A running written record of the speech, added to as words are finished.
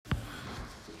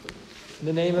In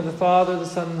the name of the Father, the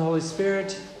Son, and the Holy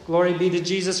Spirit, glory be to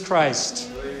Jesus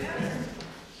Christ.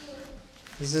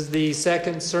 This is the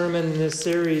second sermon in this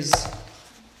series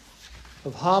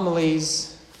of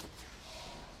homilies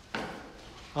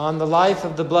on the life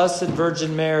of the Blessed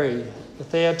Virgin Mary, the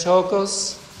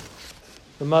Theotokos,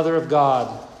 the Mother of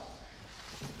God.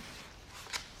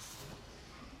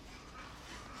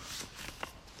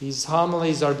 These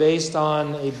homilies are based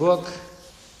on a book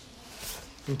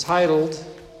entitled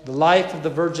The Life of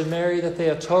the Virgin Mary, the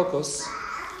Theotokos,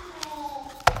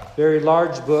 very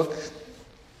large book.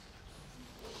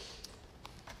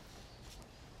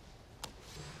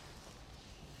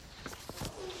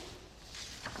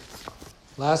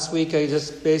 Last week I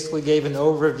just basically gave an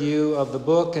overview of the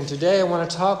book, and today I want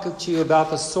to talk to you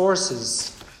about the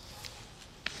sources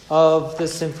of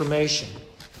this information.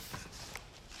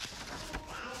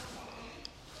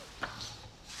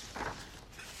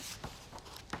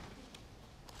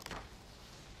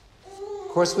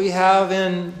 Of course, we have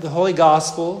in the Holy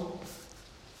Gospel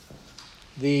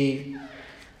the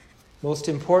most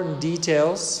important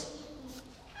details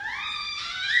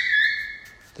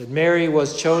that Mary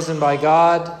was chosen by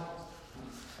God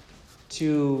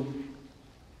to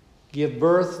give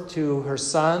birth to her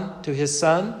son, to his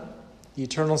Son, the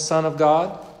eternal Son of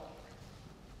God,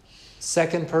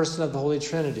 second person of the Holy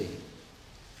Trinity.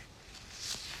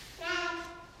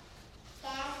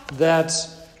 That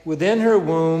within her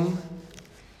womb,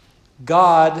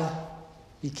 God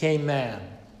became man.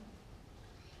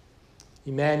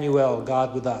 Emmanuel,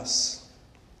 God with us.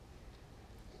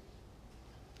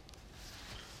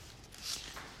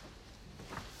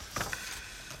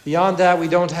 Beyond that, we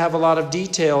don't have a lot of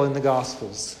detail in the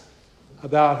Gospels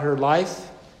about her life,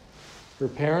 her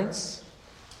parents,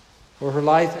 or her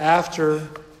life after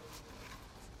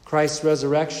Christ's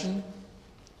resurrection.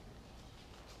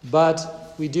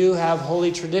 But we do have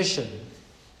Holy Tradition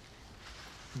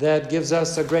that gives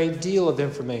us a great deal of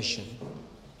information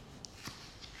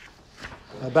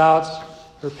about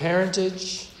her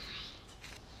parentage,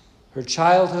 her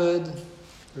childhood,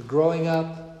 her growing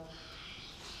up,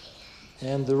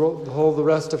 and the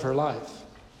rest of her life.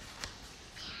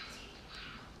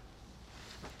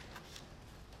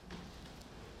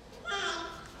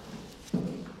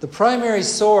 The primary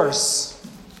source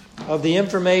of the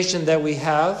information that we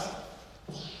have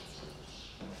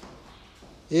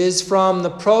is from the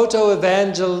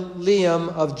Proto-Evangelium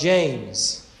of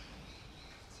James.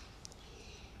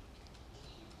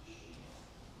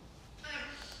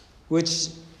 Which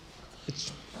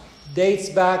dates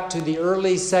back to the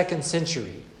early 2nd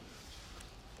century.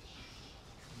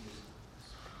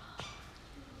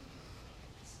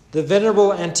 The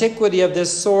venerable antiquity of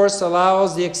this source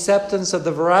allows the acceptance of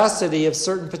the veracity of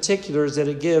certain particulars that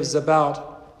it gives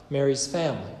about Mary's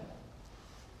family.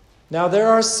 Now, there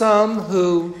are some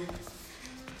who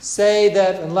say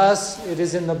that unless it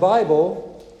is in the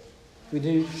Bible,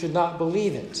 we should not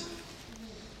believe it.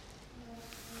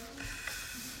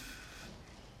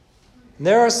 And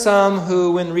there are some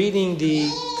who, when reading the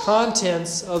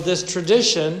contents of this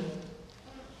tradition,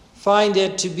 find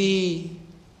it to be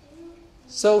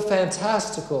so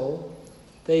fantastical,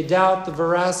 they doubt the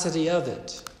veracity of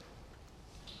it.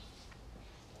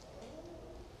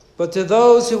 But to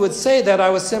those who would say that,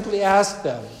 I would simply ask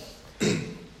them,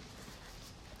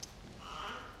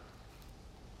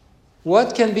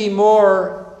 what can be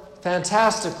more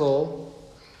fantastical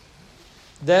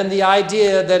than the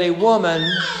idea that a woman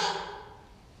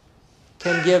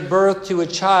can give birth to a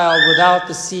child without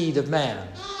the seed of man?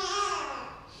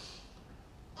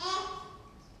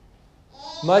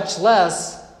 Much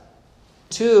less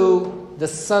to the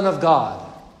Son of God.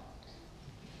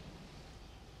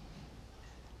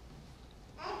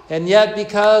 And yet,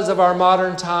 because of our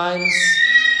modern times,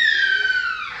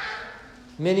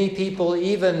 many people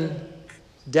even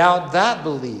doubt that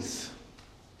belief.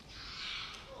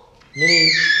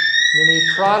 Many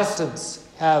Protestants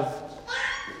have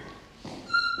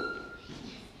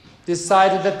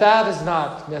decided that that is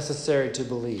not necessary to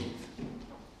believe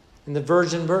in the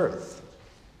virgin birth.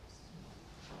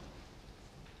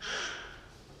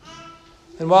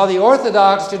 And while the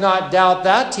Orthodox do not doubt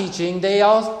that teaching,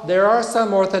 there are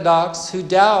some Orthodox who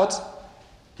doubt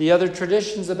the other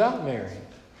traditions about Mary.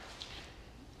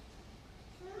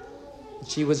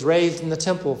 She was raised in the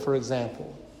temple, for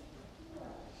example.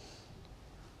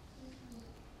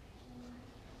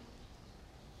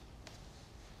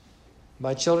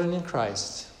 My children in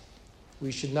Christ,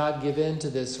 we should not give in to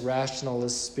this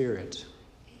rationalist spirit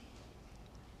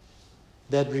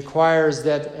that requires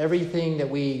that everything that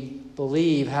we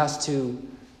believe has to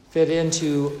fit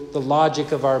into the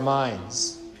logic of our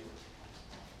minds.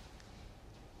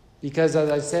 Because as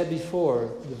I said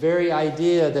before, the very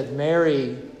idea that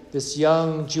Mary, this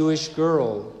young Jewish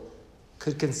girl,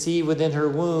 could conceive within her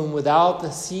womb without the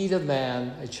seed of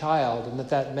man, a child, and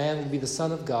that man would be the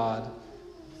Son of God,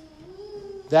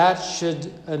 that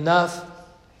should enough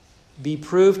be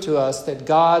proved to us that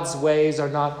God's ways are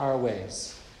not our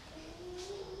ways.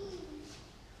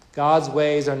 God's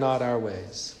ways are not our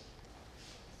ways.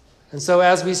 And so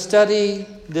as we study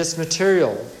this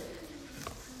material,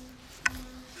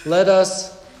 let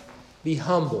us be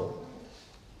humble.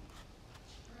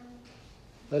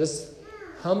 Let us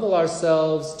humble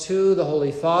ourselves to the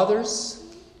Holy Fathers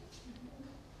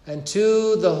and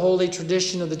to the holy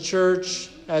tradition of the Church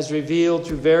as revealed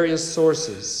through various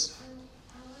sources.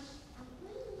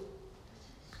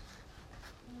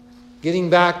 Getting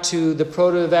back to the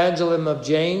Proto-Evangelium of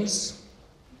James,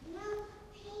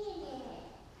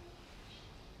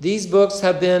 these books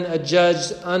have been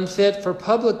adjudged unfit for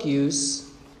public use.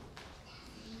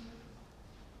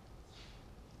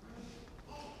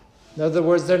 In other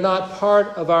words, they're not part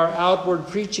of our outward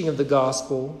preaching of the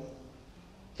gospel,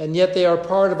 and yet they are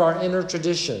part of our inner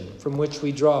tradition from which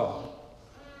we draw.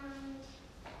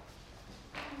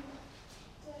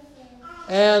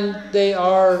 And they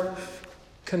are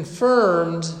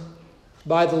confirmed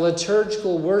by the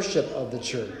liturgical worship of the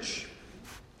Church.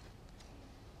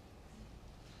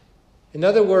 In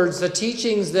other words, the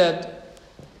teachings that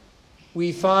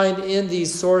we find in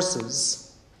these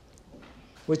sources,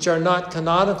 which are not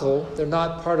canonical, they're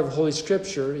not part of Holy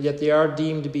Scripture, yet they are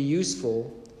deemed to be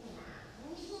useful,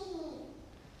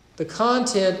 the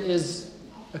content is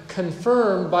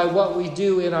confirmed by what we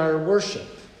do in our worship,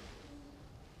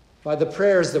 by the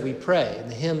prayers that we pray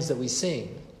and the hymns that we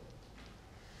sing.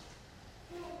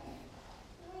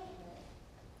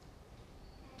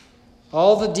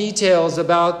 All the details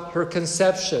about her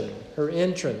conception, her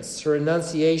entrance, her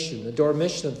annunciation, the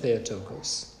Dormition of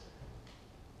Theotokos,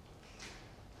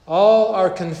 all are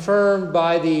confirmed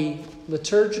by the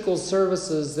liturgical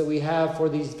services that we have for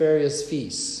these various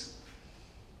feasts.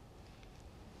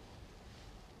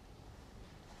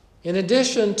 In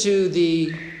addition to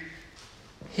the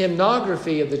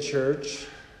hymnography of the Church,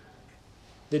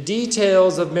 the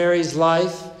details of Mary's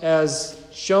life as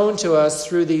shown to us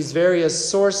through these various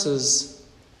sources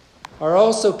are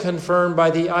also confirmed by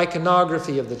the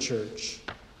iconography of the Church.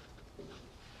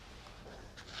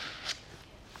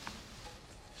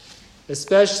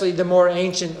 Especially the more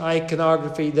ancient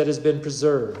iconography that has been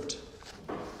preserved.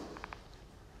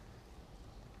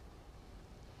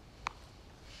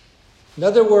 In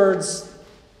other words,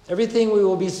 everything we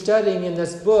will be studying in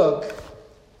this book,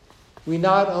 we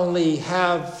not only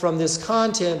have from this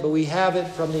content, but we have it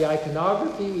from the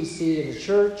iconography we see in the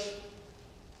church,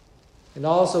 and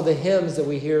also the hymns that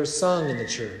we hear sung in the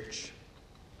church.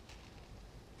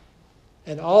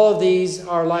 And all of these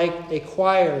are like a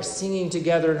choir singing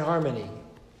together in harmony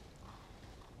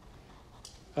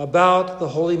about the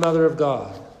Holy Mother of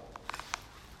God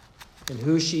and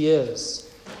who she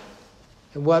is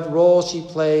and what role she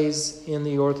plays in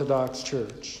the Orthodox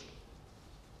Church.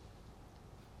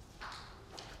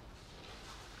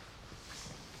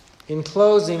 In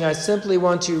closing, I simply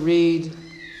want to read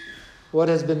what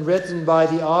has been written by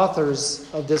the authors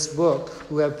of this book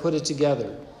who have put it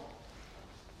together.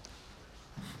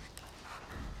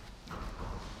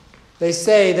 They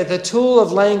say that the tool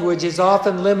of language is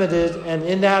often limited and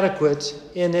inadequate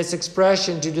in its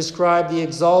expression to describe the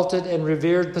exalted and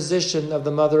revered position of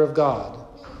the Mother of God.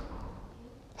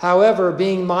 However,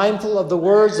 being mindful of the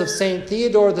words of St.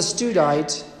 Theodore the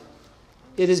Studite,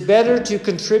 it is better to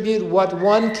contribute what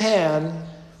one can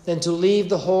than to leave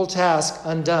the whole task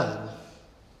undone.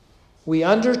 We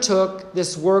undertook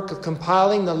this work of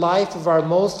compiling the life of our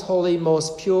most holy,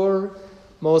 most pure,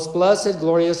 most blessed,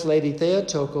 glorious Lady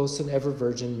Theotokos and ever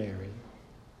Virgin Mary.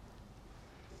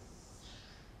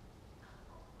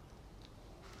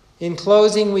 In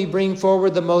closing, we bring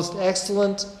forward the most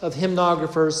excellent of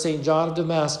hymnographers, St. John of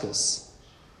Damascus,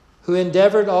 who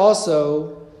endeavored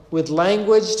also with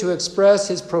language to express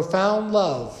his profound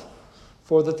love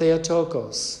for the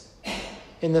Theotokos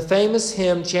in the famous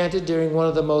hymn chanted during one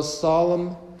of the most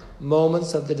solemn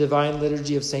moments of the Divine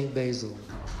Liturgy of St. Basil.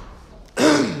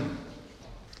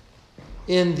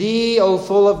 In thee, O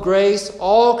full of grace,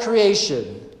 all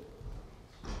creation,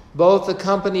 both the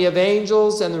company of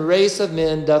angels and the race of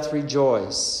men doth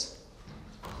rejoice.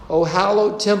 O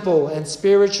hallowed temple and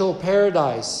spiritual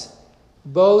paradise,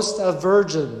 boast of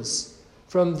virgins,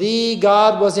 from thee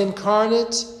God was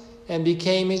incarnate and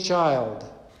became a child.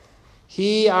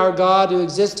 He, our God, who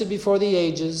existed before the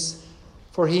ages,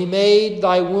 for he made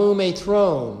thy womb a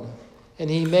throne, and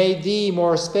he made thee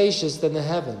more spacious than the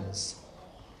heavens.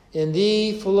 In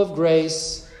thee, full of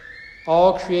grace,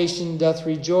 all creation doth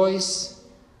rejoice.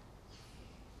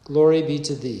 Glory be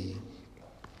to thee.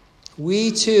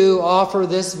 We too offer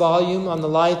this volume on the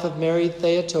life of Mary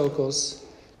Theotokos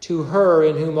to her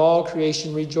in whom all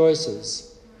creation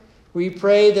rejoices. We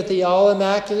pray that the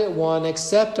All-Immaculate One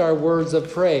accept our words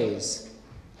of praise,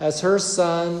 as her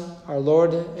Son, our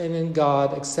Lord and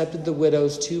God, accepted the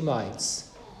widow's 2 mites.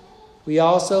 We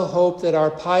also hope that our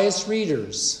pious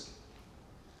readers,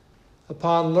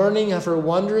 upon learning of her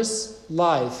wondrous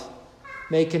life,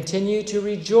 may continue to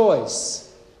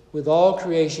rejoice with all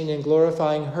creation in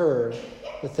glorifying her,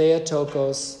 the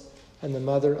Theotokos, and the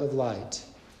Mother of Light.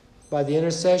 By the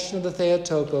intercession of the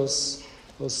Theotokos,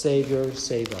 O Savior,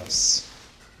 save us.